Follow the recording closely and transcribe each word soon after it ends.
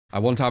I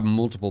want to have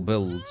multiple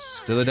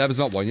builds. Do the devs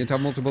not want you to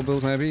have multiple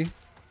builds, maybe?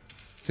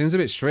 Seems a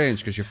bit strange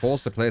because you're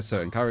forced to play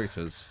certain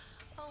characters.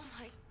 Oh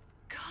my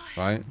god.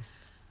 Right?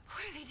 What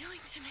are they doing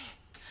to me?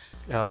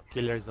 Yeah,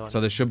 killer zone. So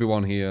there should be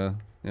one here.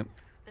 Yep.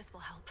 This will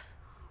help.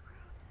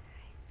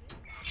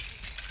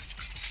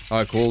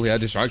 Alright, cool. Yeah,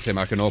 distract him.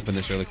 I can open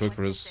this really quick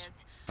for us.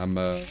 I'm,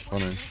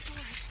 running.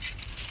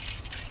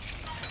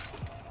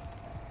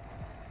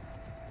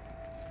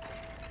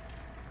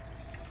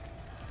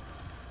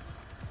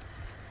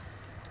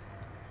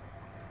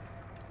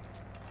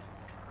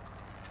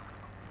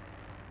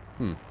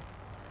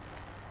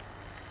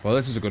 Well,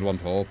 this is a good one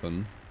to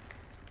open.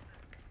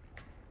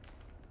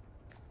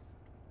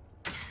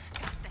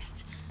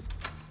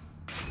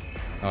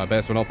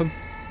 Basement open.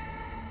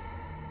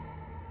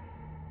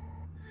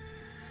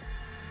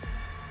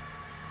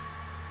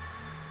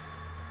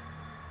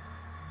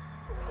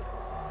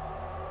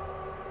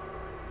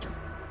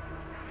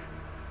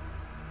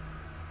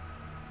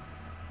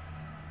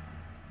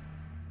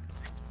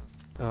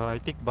 I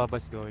think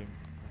Baba's going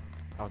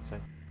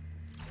outside.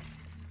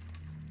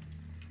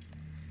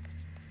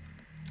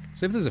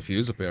 See if there's a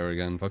fuse up here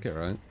again. Fuck it,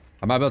 right?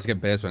 I might be able to get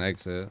basement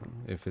exit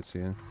if it's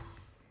here.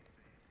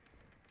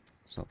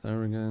 It's not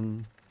there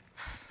again.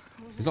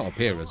 He's not up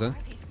here, is it?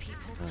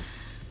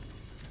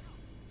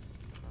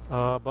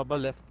 Oh. Baba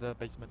left the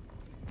basement.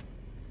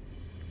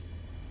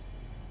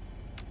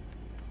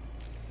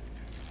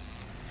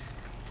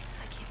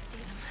 I can't see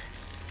them.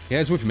 Yeah,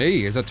 it's with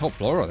me. It's at top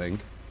floor, I think.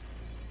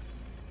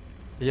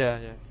 Yeah.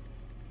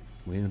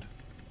 Weird.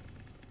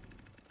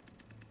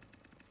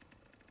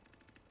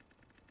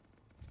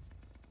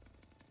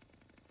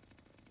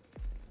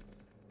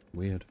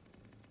 Weird.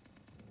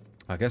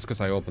 I guess because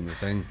I opened the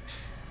thing.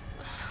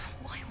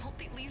 Why won't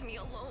they leave me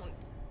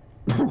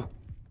alone?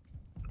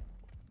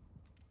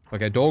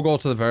 Okay, don't go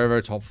to the very,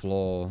 very top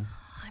floor.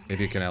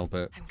 If you can help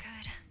it. I'm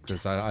good.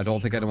 Because I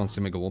don't think anyone's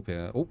seen me go up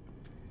here. Oh.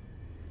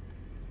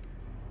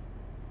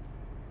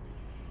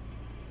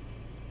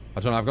 I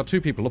don't know, I've got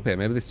two people up here.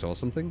 Maybe they saw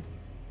something.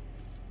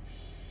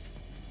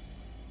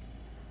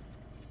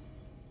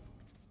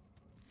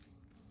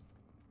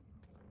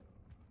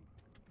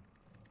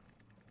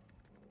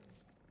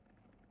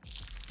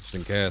 Just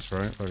in case,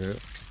 right? Okay.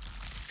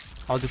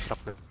 I'll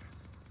disrupt it.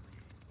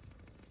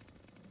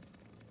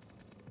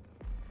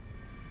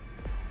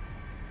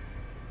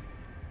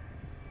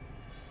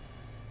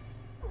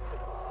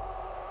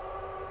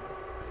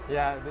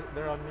 Yeah,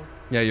 they're on me.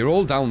 Yeah, you're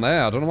all down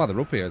there. I don't know why they're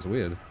up here. It's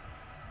weird.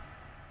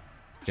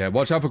 Yeah,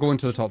 watch out for going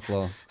to the top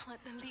floor.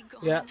 Let them be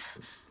gone. Yeah.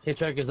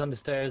 Hitchhiker's on the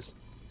stairs.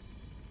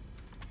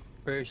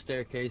 First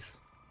staircase.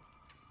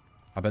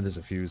 I bet there's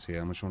a fuse here.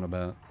 How much you want to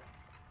bet?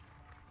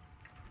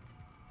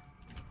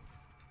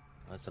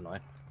 That's annoying.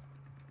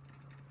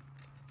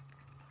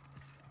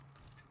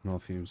 No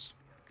fuse.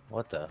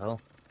 What the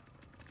hell?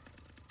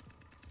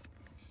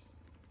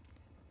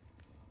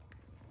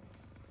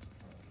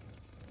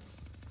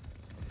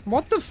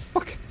 What the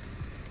fuck?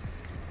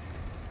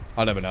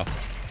 I'll never know.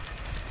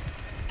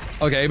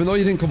 Okay, even though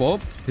you didn't come up,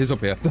 he's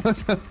up here.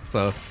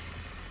 So.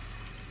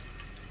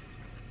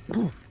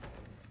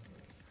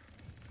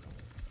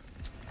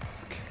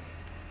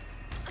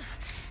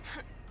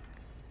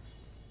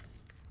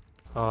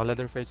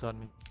 Leatherface on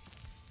me.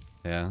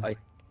 Yeah. I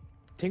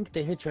think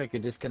the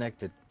hitchhiker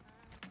disconnected.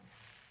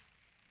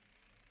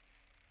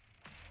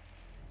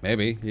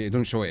 Maybe. It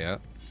doesn't show it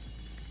yet.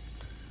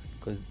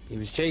 Because he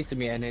was chasing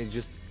me and it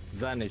just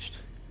vanished.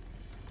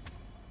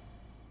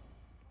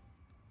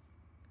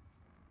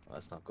 Oh,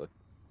 that's not good.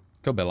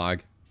 Could be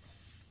lag.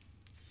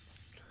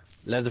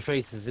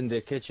 Leatherface is in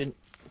the kitchen,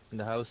 in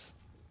the house.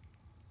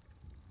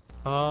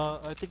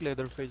 I think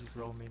Leatherface is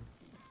roaming.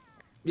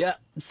 Yeah,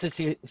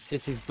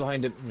 Sissy's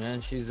behind him,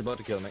 and she's about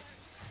to kill me.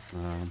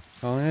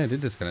 Oh yeah, it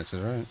did disconnect it,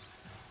 right?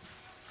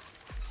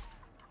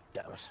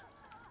 Damn it.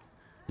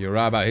 You're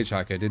right about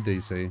Hitchhiker, did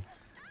DC.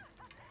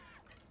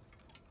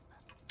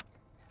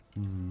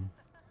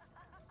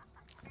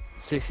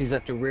 Sissy's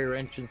at the rear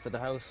entrance of the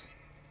house.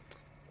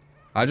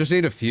 I just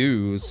need a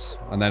fuse,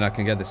 and then I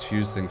can get this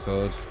fuse thing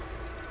sorted.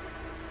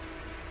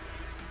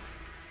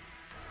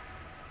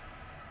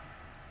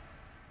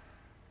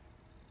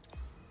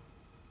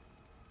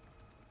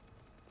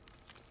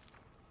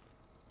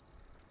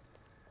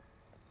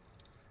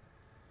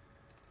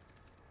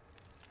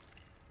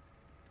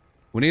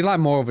 We need like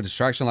more of a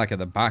distraction like at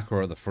the back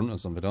or at the front or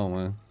something, don't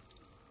we?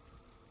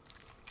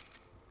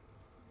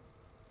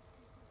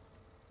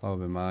 That would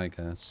be my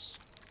guess.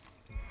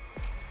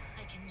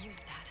 I can use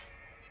that.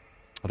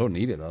 I don't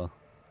need it though.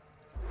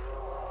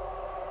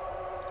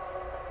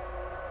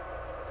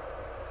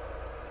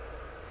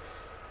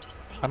 Just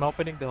think. I'm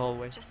opening the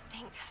hallway. Just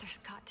think. There's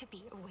got to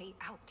be a way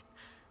out.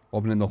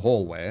 Opening the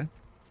hallway?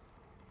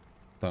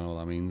 Don't know what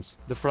that means.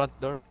 The front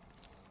door.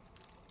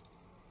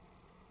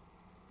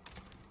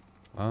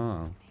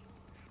 Ah.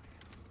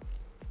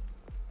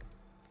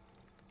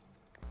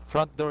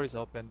 Front door is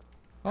open.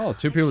 Oh,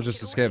 two people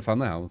just escaped from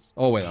the house.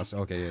 Oh wait, that's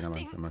okay. Yeah, never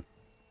mind. Never mind.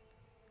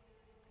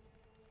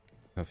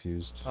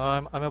 Confused.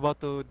 I'm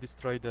about to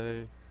destroy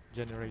the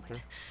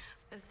generator.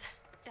 Was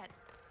that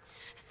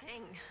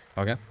thing?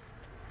 Okay.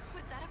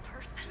 Was that a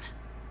person?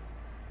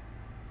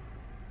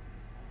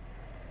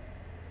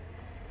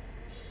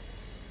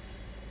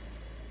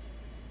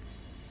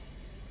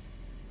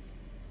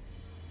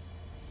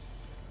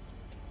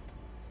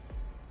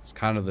 It's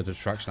kind of the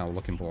distraction I was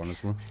looking for,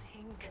 honestly.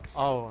 Think.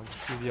 Oh,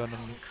 see the enemy.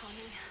 Connie.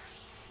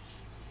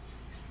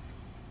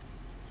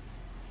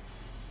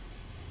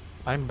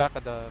 I'm back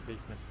at the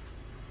basement.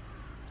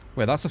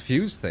 Wait, that's a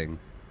fuse thing.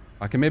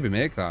 I can maybe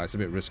make that. It's a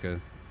bit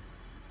risky.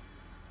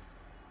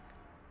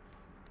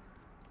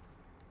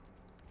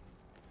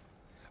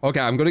 Okay,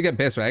 I'm gonna get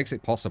basement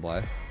exit, possibly.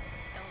 They'll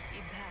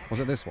be back. Was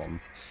it this one?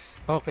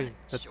 Okay,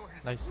 that's Sure.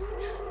 nice.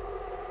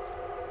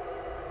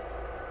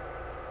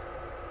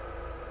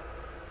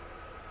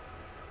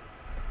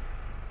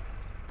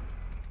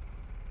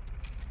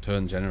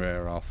 Turn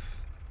generator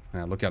off.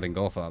 Yeah, look, I didn't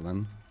go for that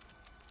then.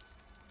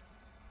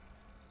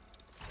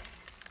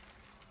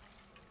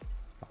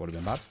 That would have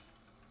been bad.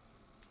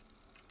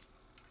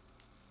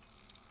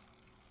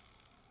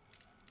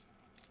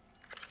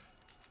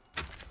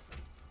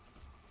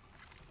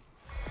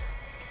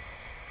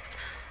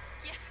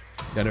 Yes.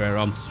 Generator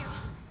on. Thank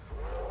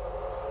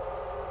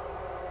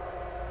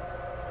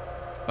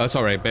you.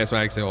 Sorry,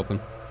 basement exit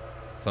open.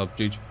 So,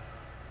 Juge,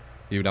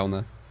 you down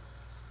there?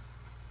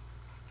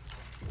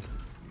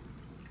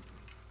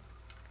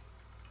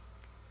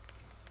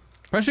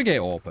 Pressure gate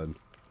open.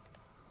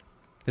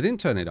 They didn't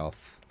turn it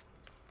off.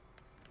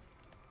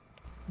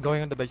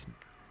 Going in the basement.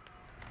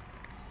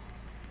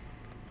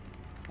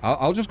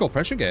 I'll just go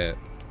pressure gate.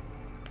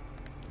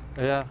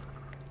 Yeah.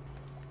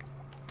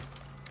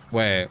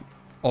 Wait.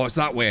 Oh, it's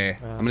that way.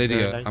 I'm an very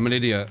idiot. nice. I'm an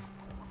idiot.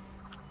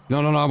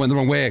 No, I went the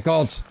wrong way.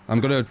 God. I'm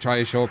gonna try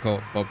a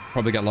shortcut, but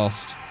probably get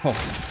lost.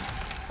 Oh.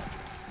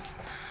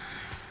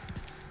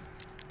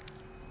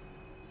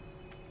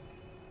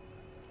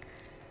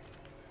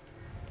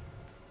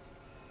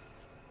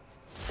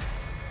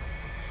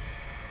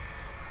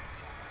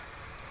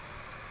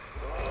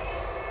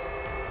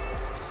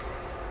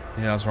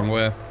 Yeah, that's the wrong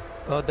way.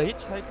 The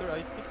hitchhiker,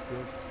 I think,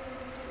 goes.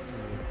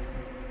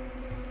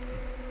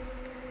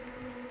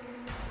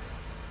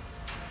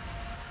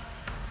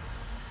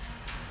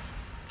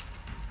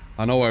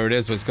 I know where it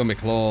is, but it's gonna be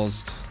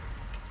closed.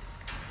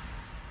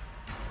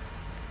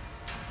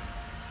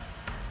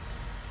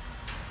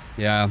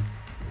 Yeah.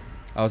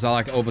 I was at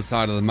like other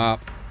side of the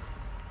map.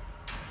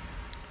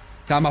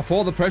 Damn, I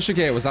thought the pressure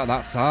gate was at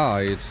that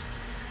side.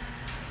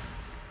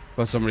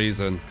 For some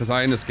reason. Because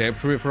I hadn't escaped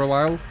through it for a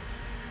while.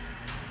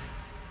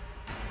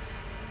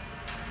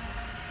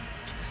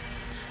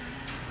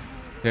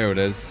 Here it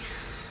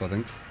is, I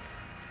think.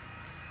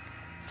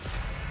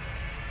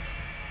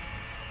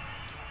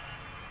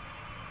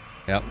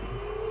 Yep.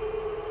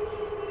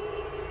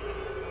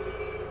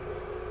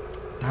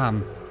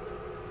 Damn.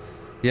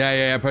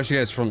 Yeah, pressure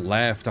gate's front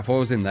left. I thought it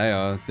was in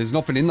there. There's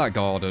nothing in that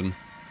garden.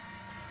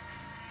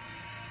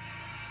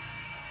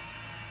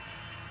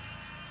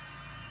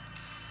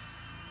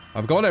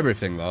 I've got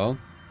everything, though.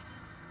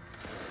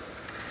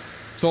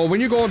 So, when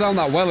you go down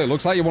that well, it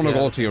looks like you want to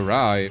go to your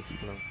right.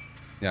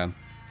 Yeah.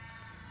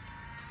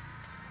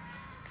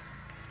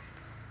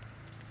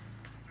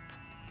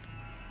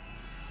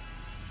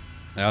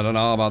 Yeah, I don't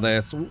know about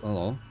this. Ooh,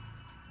 hello.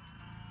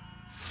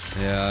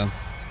 Yeah.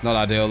 Not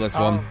ideal, this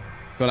one.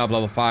 Gonna have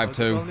level 5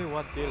 too. Only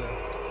one killer.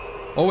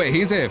 Oh wait,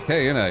 he's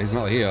AFK, isn't he? He's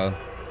not here.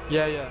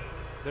 Yeah.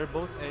 They're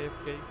both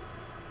AFK.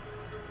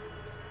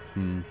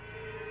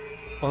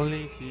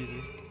 Only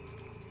CZ.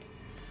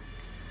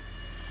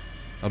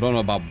 I don't know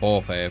about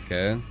both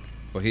AFK,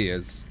 but he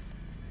is.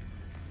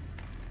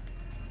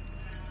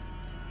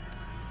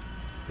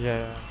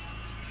 Yeah.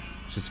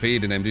 She's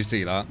feeding him, do you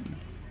see that?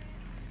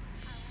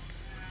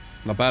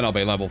 I bet I'll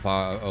be level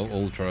 5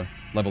 ultra.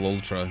 Level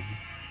ultra.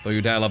 Don't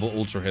you dare level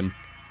ultra him.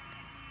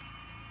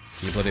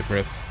 You bloody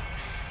priv.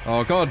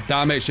 Oh god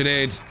damn it, she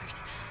did.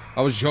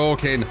 I was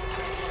joking.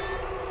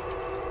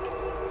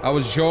 I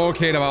was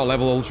joking about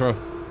level ultra.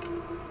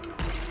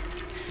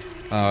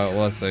 Alright,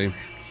 well, let's see.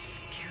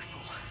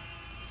 Careful.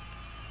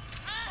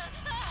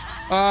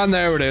 And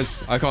there it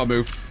is. I can't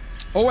move.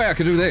 Oh wait, I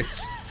can do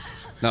this.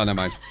 No, never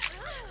mind.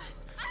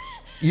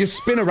 You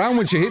spin around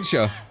when she hits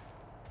you.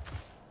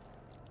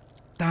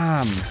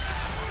 Damn.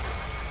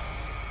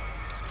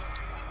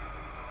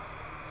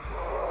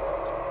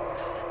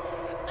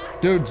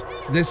 Dude,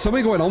 there's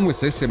something going on with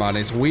Sissy, man.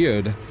 It's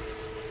weird.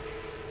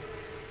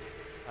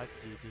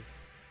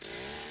 GG's.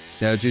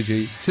 Yeah,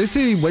 GG.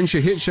 Sissy, when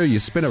she hits you, you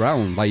spin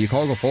around. Like, you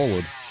can't go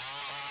forward.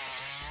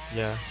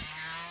 Yeah.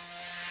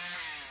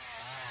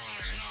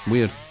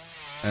 Weird.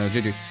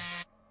 GG.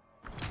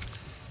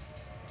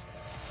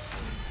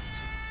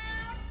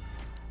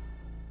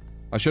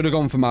 I should have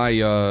gone for my,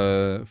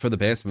 for the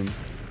basement.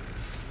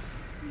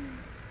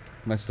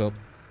 Messed up.